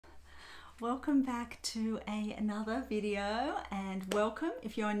welcome back to another video, and welcome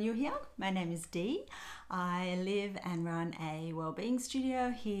if you're new here. My name is Dee. I live and run a wellbeing studio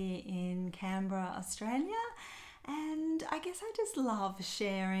here in Canberra, Australia, and I guess I just love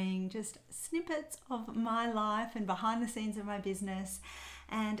sharing just snippets of my life and behind the scenes of my business,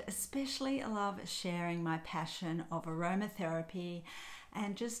 and especially I love sharing my passion of aromatherapy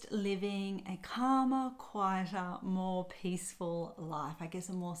and just living a calmer, quieter, more peaceful life. I guess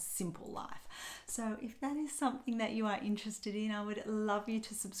a more simple life. So if that is something that you are interested in, I would love you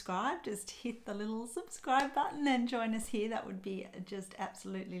to subscribe. Just hit the little subscribe button and join us here. That would be just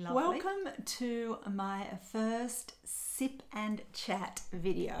absolutely lovely. Welcome to my first sip and chat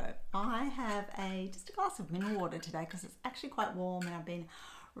video. I have just a glass of mineral water today because it's actually quite warm and I've been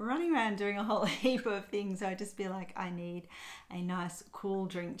running around doing a whole heap of things, so I just feel like I need a nice cool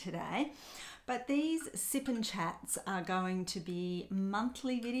drink today. But these sip and chats are going to be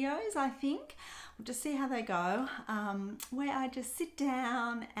monthly videos, I think. We'll just see how they go, where I just sit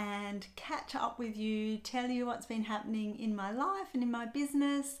down and catch up with you, tell you what's been happening in my life and in my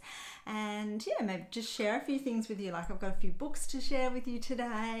business, and yeah, maybe just share a few things with you. Like I've got a few books to share with you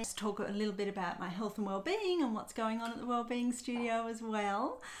today. Just talk a little bit about my health and well-being and what's going on at the Wellbeing Studio as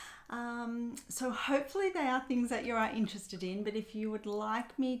well. So hopefully they are things that you are interested in, but if you would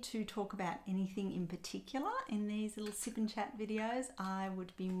like me to talk about anything in particular in these little sip and chat videos, I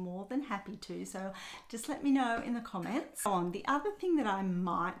would be more than happy to. So just let me know in the comments. The other thing that I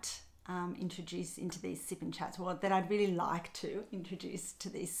might introduce into these sip and chats, or that I'd really like to introduce to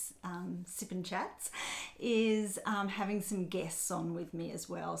these sip and chats, is having some guests on with me as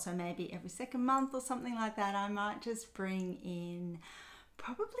well. So maybe every second month or something like that, I might just bring in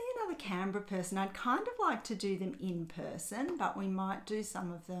probably another Canberra person. I'd kind of like to do them in person, but we might do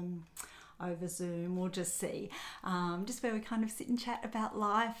some of them over Zoom. We'll just see. Just where we kind of sit and chat about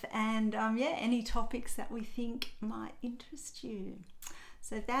life and yeah, any topics that we think might interest you.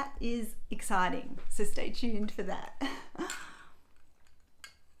 So that is exciting. So stay tuned for that.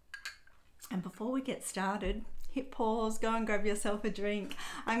 And before we get started, hit pause, go and grab yourself a drink.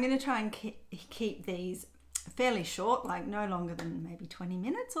 I'm going to try and keep these fairly short, like no longer than maybe 20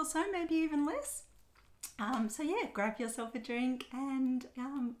 minutes or so, maybe even less. So yeah, grab yourself a drink and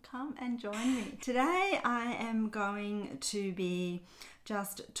come and join me. Today I am going to be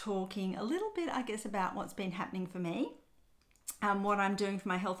just talking a little bit, I guess, about what's been happening for me, what I'm doing for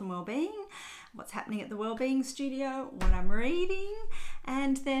my health and well-being, what's happening at the Wellbeing Studio, what I'm reading,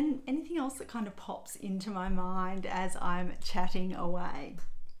 and then anything else that kind of pops into my mind as I'm chatting away.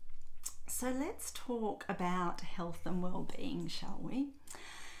 So let's talk about health and well-being, shall we?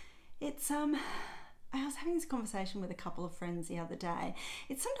 It's I was having this conversation with a couple of friends the other day.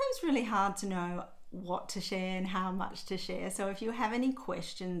 It's sometimes really hard to know what to share and how much to share. So if you have any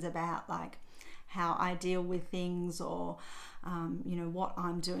questions about like how I deal with things, or you know, what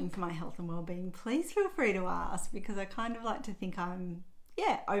I'm doing for my health and well-being, please feel free to ask, because I kind of like to think I'm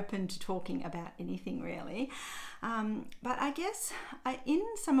open to talking about anything really. But I guess in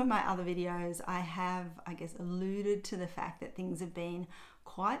some of my other videos I have, I guess, alluded to the fact that things have been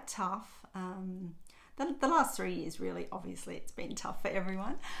quite tough. The last 3 years really, obviously it's been tough for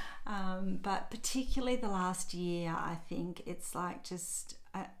everyone, but particularly the last year, I think it's like just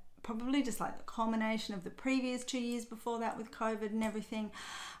probably just like the culmination of the previous 2 years before that with COVID and everything,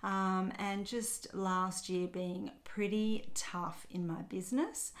 and just last year being pretty tough in my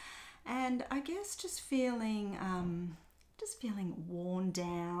business, and I guess just feeling worn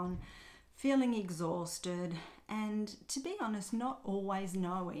down, feeling exhausted, and to be honest, not always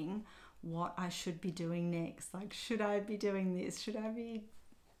knowing what I should be doing next. Like, should I be doing this? Should I be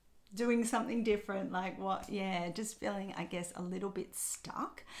doing something different? Like what? Yeah, just feeling, I guess, a little bit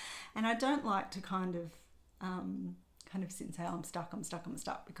stuck. And I don't like to kind of sit and say, oh, I'm stuck,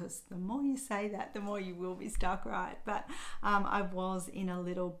 because the more you say that, the more you will be stuck, right? But I was in a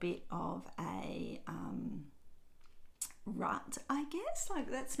little bit of a rut, I guess. Like,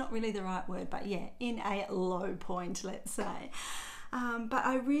 that's not really the right word, but yeah, in a low point, let's say. But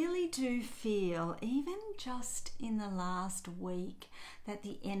I really do feel, even just in the last week, that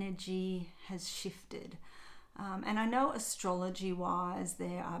the energy has shifted. And I know astrology-wise,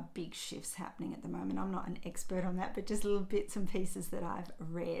 there are big shifts happening at the moment. I'm not an expert on that, but just little bits and pieces that I've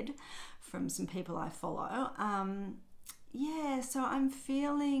read from some people I follow. Yeah, so I'm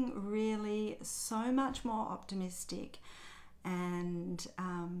feeling really so much more optimistic and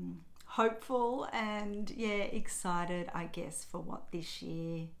hopeful, and yeah, excited, I guess, for what this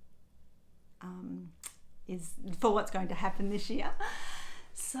year for what's going to happen this year.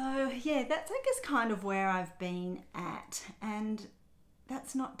 So yeah, that's, I guess, kind of where I've been at, and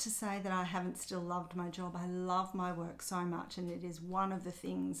that's not to say that I haven't still loved my job. I love my work so much, and it is one of the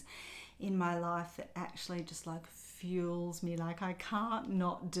things in my life that actually just like fuels me. Like I can't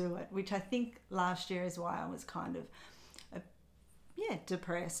not do it, which I think last year is why I was kind of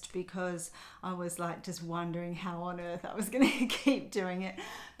depressed, because I was like just wondering how on earth I was going to keep doing it.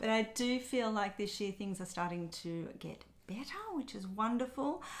 But I do feel like this year things are starting to get better, which is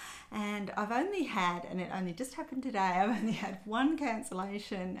wonderful. And I've only had, and it only just happened today, I've only had one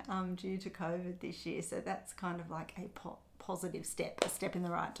cancellation due to COVID this year. So that's kind of like a positive step, a step in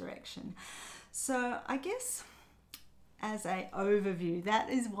the right direction. So I guess as an overview, that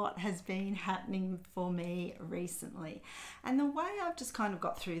is what has been happening for me recently. And the way I've just kind of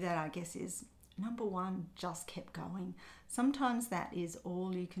got through that, I guess, is number one, just kept going. Sometimes that is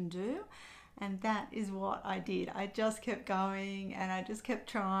all you can do. And that is what I did. I just kept going and I just kept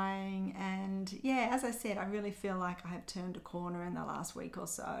trying. And yeah, as I said, I really feel like I have turned a corner in the last week or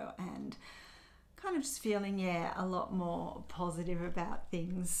so, and kind of just feeling, a lot more positive about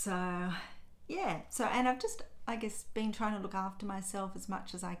things. So yeah, and I've just, I guess, been trying to look after myself as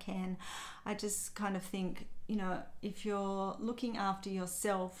much as I can. I just kind of think, if you're looking after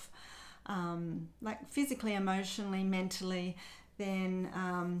yourself, like physically, emotionally, mentally, then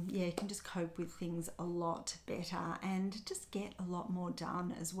you can just cope with things a lot better and just get a lot more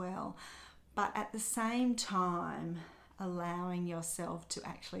done as well. But at the same time, allowing yourself to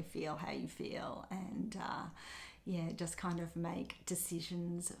actually feel how you feel, and just kind of make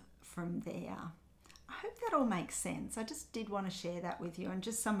decisions from there. I hope that all makes sense. I just did want to share that with you, and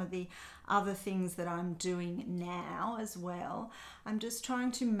just some of the other things that I'm doing now as well. I'm just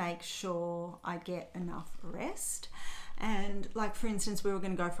trying to make sure I get enough rest. And like, for instance, we were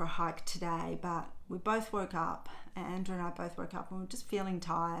going to go for a hike today, but we both woke up, Andrew and I both woke up, and we were just feeling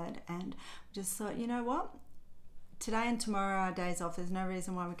tired, and just thought, you know what? Today and tomorrow are days off. There's no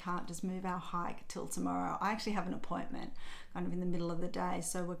reason why we can't just move our hike till tomorrow. I actually have an appointment kind of in the middle of the day,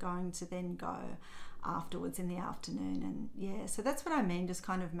 so we're going to then go afterwards in the afternoon. And so that's what I mean, just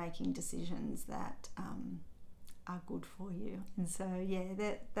kind of making decisions that are good for you. And so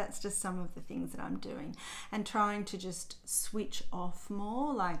that's just some of the things that I'm doing, and trying to just switch off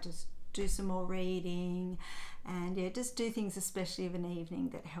more, like just do some more reading, and just do things, especially of an evening,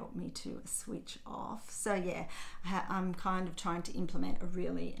 that help me to switch off. So I'm kind of trying to implement a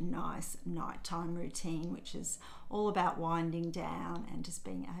really nice nighttime routine, which is all about winding down and just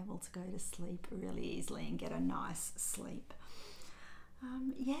being able to go to sleep really easily and get a nice sleep.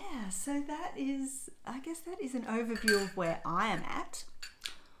 So that is, I guess that is an overview of where I am at.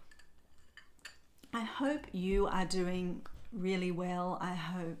 I hope you are doing really well. I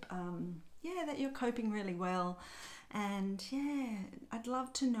hope that you're coping really well, and I'd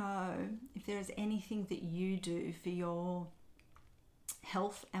love to know if there is anything that you do for your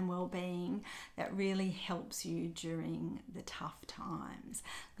health and well-being that really helps you during the tough times.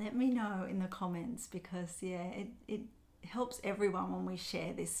 Let me know in the comments, because it helps everyone when we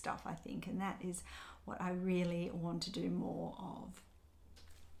share this stuff, I think, and that is what I really want to do more of.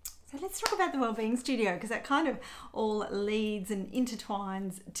 So let's talk about the Wellbeing Studio, because that kind of all leads and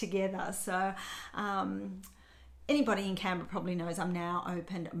intertwines together. So anybody in Canberra probably knows I'm now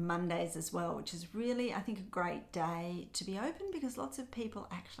open Mondays as well, which is really, I think, a great day to be open, because lots of people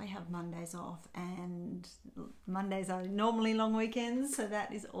actually have Mondays off, and Mondays are normally long weekends, so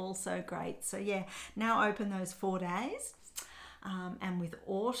that is also great. So now open those 4 days. And with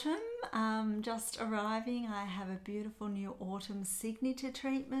autumn just arriving, I have a beautiful new autumn signature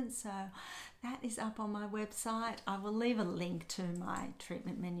treatment, so that is up on my website. I will leave a link to my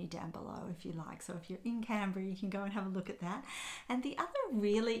treatment menu down below if you like, so if you're in Canberra you can go and have a look at that. And the other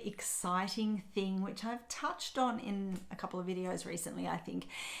really exciting thing, which I've touched on in a couple of videos recently, I think,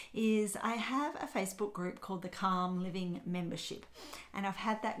 is I have a Facebook group called the Calm Living Membership, and I've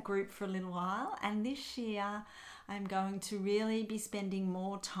had that group for a little while, and this year I'm going to really be spending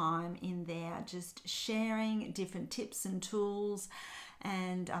more time in there, just sharing different tips and tools,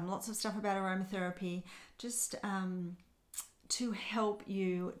 and lots of stuff about aromatherapy, just to help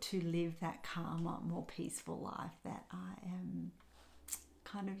you to live that calmer, more peaceful life that I am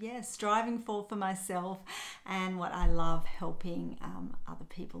kind of striving for myself, and what I love helping other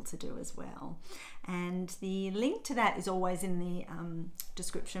people to do as well. And the link to that is always in the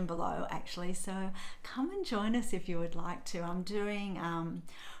description below, actually, so come and join us if you would like to. I'm doing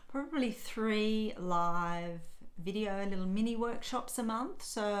probably 3 live video little mini workshops a month.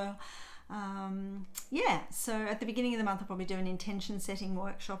 So so at the beginning of the month I'll probably do an intention setting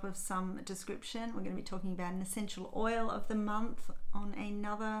workshop of some description. We're going to be talking about an essential oil of the month on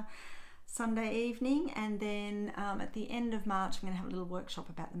another Sunday evening, and then at the end of March I'm going to have a little workshop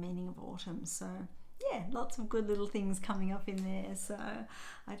about the meaning of autumn. So yeah, lots of good little things coming up in there, so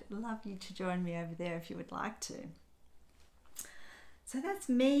I'd love you to join me over there if you would like to. So that's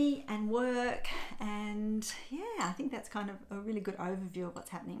me and work, and yeah, I think that's kind of a really good overview of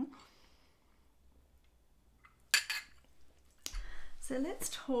what's happening. So let's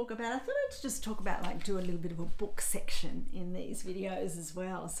talk about, I thought I'd just talk about, like, do a little bit of a book section in these videos as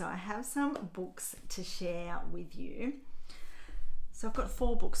well. So I have some books to share with you. So I've got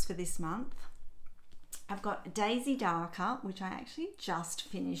 4 books for this month. I've got Daisy Darker, which I actually just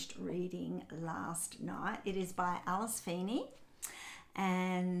finished reading last night. It is by Alice Feeney.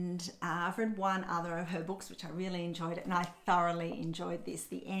 And I've read one other of her books which I really enjoyed it, and I thoroughly enjoyed this.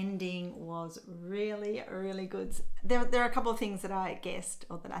 The ending was really, really good. There are a couple of things that I guessed,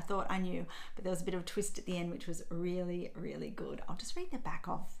 or that I thought I knew, but there was a bit of a twist at the end which was really, really good. I'll just read the back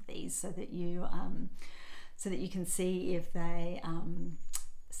of these so that you can see if they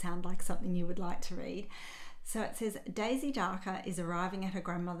sound like something you would like to read. So it says, Daisy Darker is arriving at her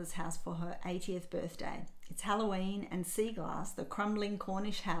grandmother's house for her 80th birthday. It's Halloween, and Seaglass, the crumbling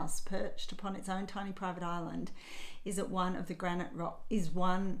Cornish house perched upon its own tiny private island, is at one of the granite rocks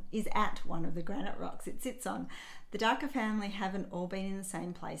it sits on. The Darker family haven't all been in the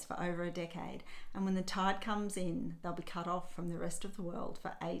same place for over a decade, and when the tide comes in, they'll be cut off from the rest of the world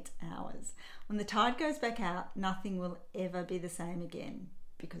for 8 hours. When the tide goes back out, nothing will ever be the same again,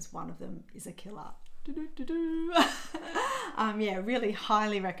 because one of them is a killer. Yeah, really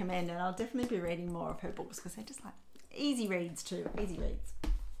highly recommend, and I'll definitely be reading more of her books because they're just like easy reads too, easy reads.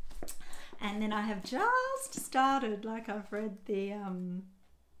 And then I have just started, like, I've read the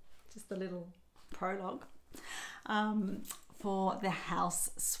just the little prologue for The House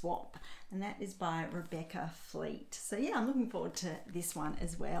Swap, and that is by Rebecca Fleet. So yeah, I'm looking forward to this one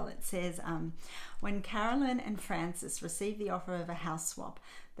as well. It says, when Carolyn and Francis receive the offer of a house swap,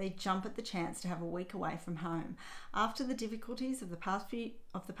 they jump at the chance to have a week away from home. After the difficulties of the past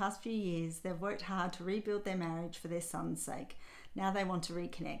few years, they've worked hard to rebuild their marriage for their son's sake. Now they want to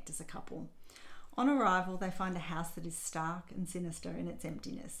reconnect as a couple. On arrival, they find a house that is stark and sinister in its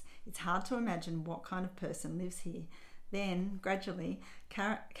emptiness. It's hard to imagine what kind of person lives here. Then, gradually,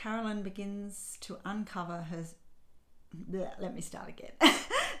 Carolyn begins to uncover her... Let me start again.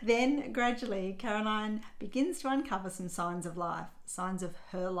 Then, gradually, Caroline begins to uncover some signs of life, signs of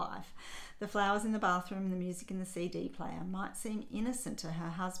her life. The flowers in the bathroom and the music in the CD player might seem innocent to her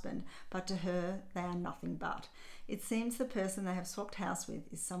husband, but to her, they are nothing but. It seems the person they have swapped house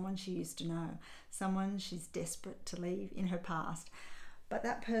with is someone she used to know, someone she's desperate to leave in her past. But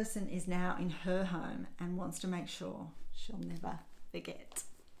that person is now in her home and wants to make sure she'll never forget.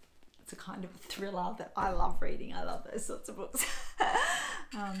 It's a kind of thriller that I love reading. I love those sorts of books.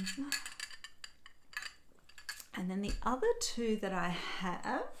 And then the other 2 that I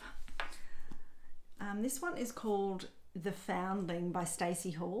have, this one is called The Foundling by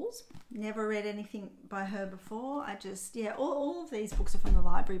Stacey Halls. Never read anything by her before. All of these books are from the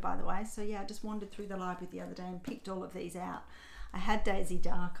library, by the way. So yeah, I just wandered through the library the other day and picked all of these out. I had Daisy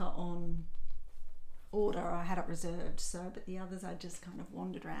Darker on order, I had it reserved, but the others I just kind of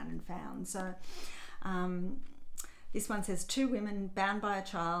wandered around and found. So this one says, 2 women bound by a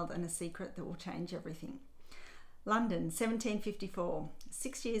child and a secret that will change everything. London, 1754.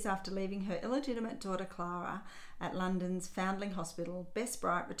 6 years after leaving her illegitimate daughter Clara at London's Foundling Hospital, Bess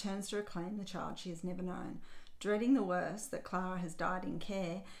Bright returns to reclaim the child she has never known. Dreading the worst, that Clara has died in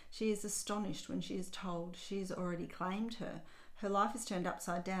care, she is astonished when she is told she has already claimed her. Her life is turned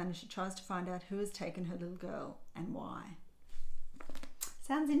upside down as she tries to find out who has taken her little girl and why.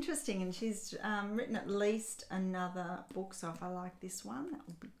 Sounds interesting, and she's written at least another book, so if I like this one, that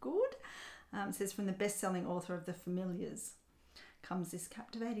would be good. It says, from the best-selling author of The Familiars comes this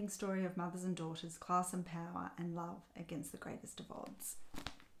captivating story of mothers and daughters, class and power, and love against the greatest of odds.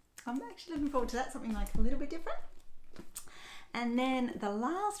 I'm actually looking forward to that, something like a little bit different. And then the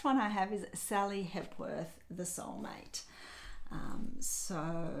last one I have is Sally Hepworth, The Soulmate.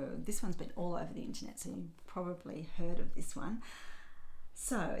 So this one's been all over the internet, so you've probably heard of this one.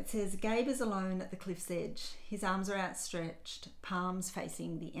 So it says, Gabe is alone at the cliff's edge. His arms are outstretched, palms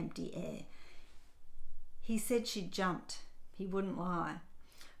facing the empty air. He said she'd jumped. He wouldn't lie.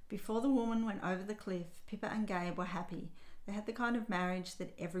 Before the woman went over the cliff, Pippa and Gabe were happy. They had the kind of marriage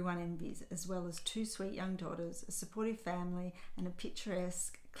that everyone envies, as well as 2 sweet young daughters, a supportive family, and a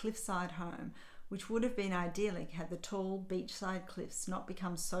picturesque cliffside home, which would have been idyllic had the tall beachside cliffs not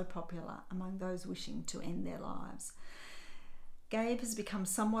become so popular among those wishing to end their lives. Gabe has become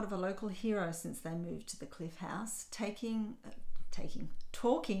somewhat of a local hero since they moved to the cliff house, taking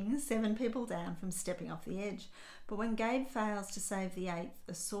talking 7 people down from stepping off the edge. But when Gabe fails to save the 8th,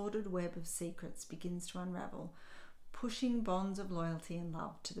 a sordid web of secrets begins to unravel, pushing bonds of loyalty and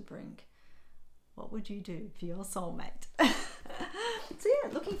love to the brink. What would you do for your soulmate? So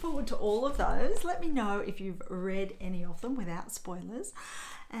yeah, looking forward to all of those. Let me know if you've read any of them without spoilers,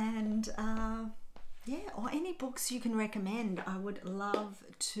 and yeah, or any books you can recommend. I would love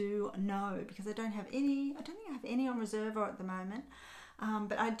to know, because I don't think I have any on reserve or at the moment.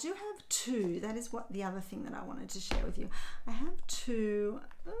 But I do have 2. That is what the other thing that I wanted to share with you. I have 2.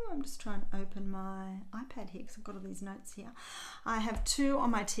 I'm just trying to open my iPad here because I've got all these notes here. I have 2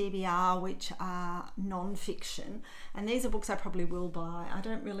 on my TBR, which are non-fiction, and these are books I probably will buy. I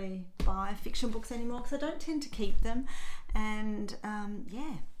don't really buy fiction books anymore because I don't tend to keep them, and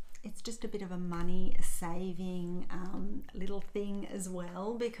yeah, it's just a bit of a money saving little thing as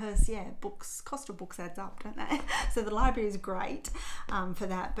well, because yeah, cost of books adds up, don't they? So the library is great for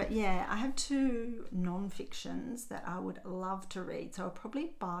that. But yeah, I have 2 non-fictions that I would love to read, so I'll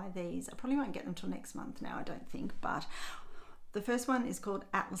probably buy these. I probably won't get them till next month now, I don't think. But the first one is called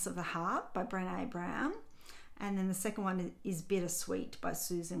Atlas of the Heart by Brené Brown, and then the second one is Bittersweet by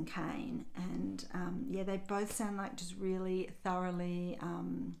Susan Cain. And yeah, they both sound like just really thoroughly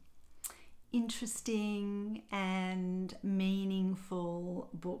interesting and meaningful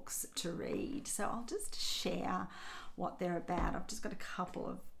books to read. So I'll just share what they're about. I've just got a couple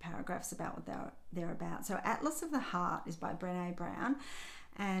of paragraphs about what they're about. So Atlas of the Heart is by Brené Brown,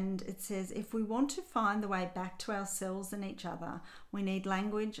 and it says, if we want to find the way back to ourselves and each other, we need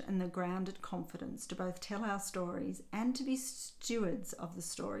language and the grounded confidence to both tell our stories and to be stewards of the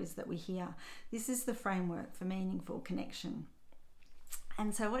stories that we hear. This is the framework for meaningful connection.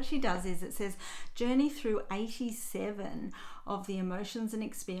 And so what she does is, it says, journey through 87 of the emotions and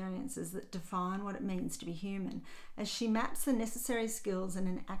experiences that define what it means to be human. As she maps the necessary skills and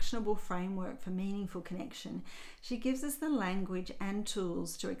an actionable framework for meaningful connection, she gives us the language and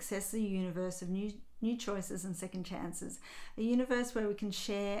tools to access the universe of new choices and second chances, a universe where we can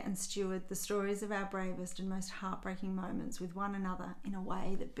share and steward the stories of our bravest and most heartbreaking moments with one another in a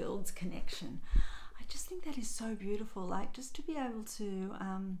way that builds connection. I just think that is so beautiful, like just to be able to,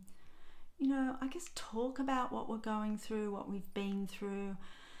 you know, I guess talk about what we're going through, what we've been through.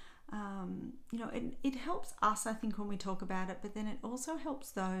 You know, it helps us, I think, when we talk about it, but then it also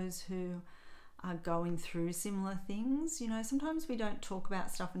helps those who are going through similar things. You know, sometimes we don't talk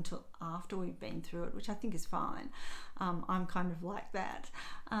about stuff until after we've been through it, which I think is fine. I'm kind of like that.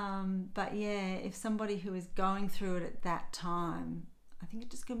 But yeah, if somebody who is going through it at that time, I think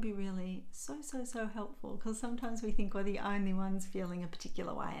it just can be really so helpful, because sometimes we think we're the only ones feeling a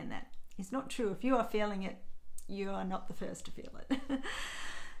particular way, and that is not true. If you are feeling it, you are not the first to feel it.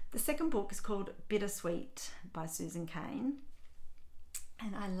 The second book is called Bittersweet by Susan Cain,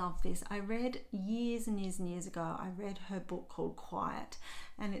 and I love this. I read years and years ago, I read her book called Quiet,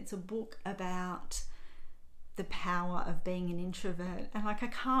 and it's a book about the power of being an introvert, and like I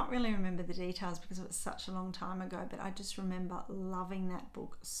can't really remember the details because it was such a long time ago, but I just remember loving that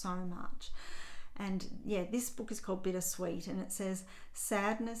book so much. And yeah, this book is called Bittersweet, and it says,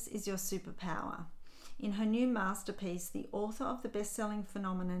 sadness is your superpower. In her new masterpiece, the author of the best-selling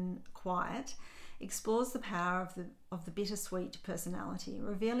phenomenon Quiet explores the power of the bittersweet personality,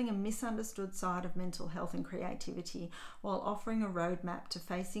 revealing a misunderstood side of mental health and creativity, while offering a roadmap to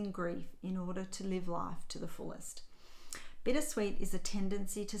facing grief in order to live life to the fullest. Bittersweet is a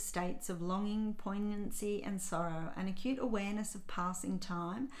tendency to states of longing, poignancy and sorrow, an acute awareness of passing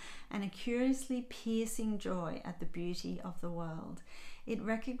time, and a curiously piercing joy at the beauty of the world. It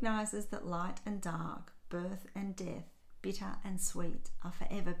recognizes that light and dark, birth and death, bitter and sweet are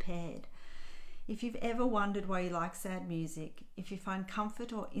forever paired. If you've ever wondered why you like sad music, if you find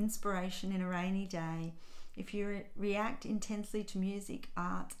comfort or inspiration in a rainy day, if you react intensely to music,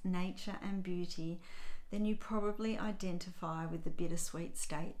 art, nature and beauty, then you probably identify with the bittersweet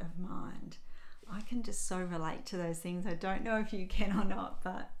state of mind. I can just so relate to those things. I don't know if you can or not,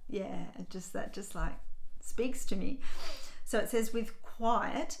 but yeah, that just like speaks to me. So it says, with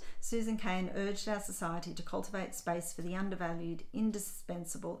Quiet, Susan Cain urged our society to cultivate space for the undervalued,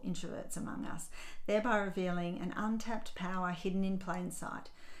 indispensable introverts among us, thereby revealing an untapped power hidden in plain sight.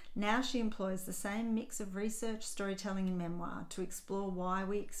 Now she employs the same mix of research, storytelling and memoir to explore why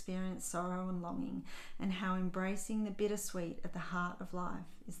we experience sorrow and longing, and how embracing the bittersweet at the heart of life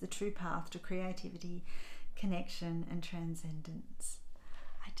is the true path to creativity, connection and transcendence.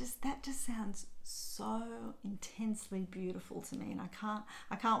 I that just sounds so intensely beautiful to me, and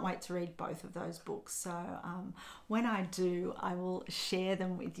I can't wait to read both of those books. So when I do, I will share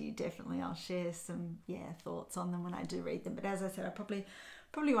them with you. Definitely, I'll share some thoughts on them when I do read them. But as I said, I probably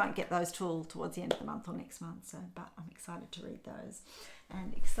won't get those till towards the end of the month or next month. So, but I'm excited to read those,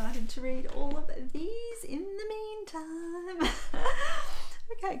 and excited to read all of these in the meantime.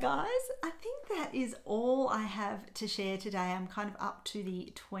 Okay guys, I think that is all I have to share today. I'm kind of up to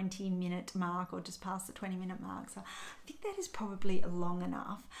the 20-minute mark, or just past the 20-minute mark, so I think that is probably long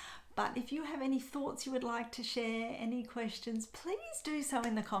enough. But if you have any thoughts you would like to share, any questions, please do so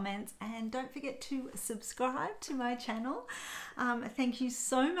in the comments, and don't forget to subscribe to my channel. Thank you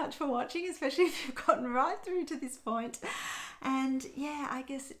so much for watching, especially if you've gotten right through to this point. And yeah, I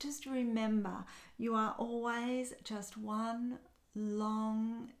guess just remember, you are always just one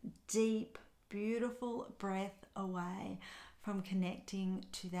long, deep, beautiful breath away from connecting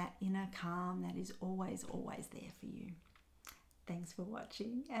to that inner calm that is always there for you. Thanks for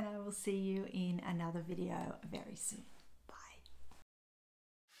watching, and I will see you in another video very soon.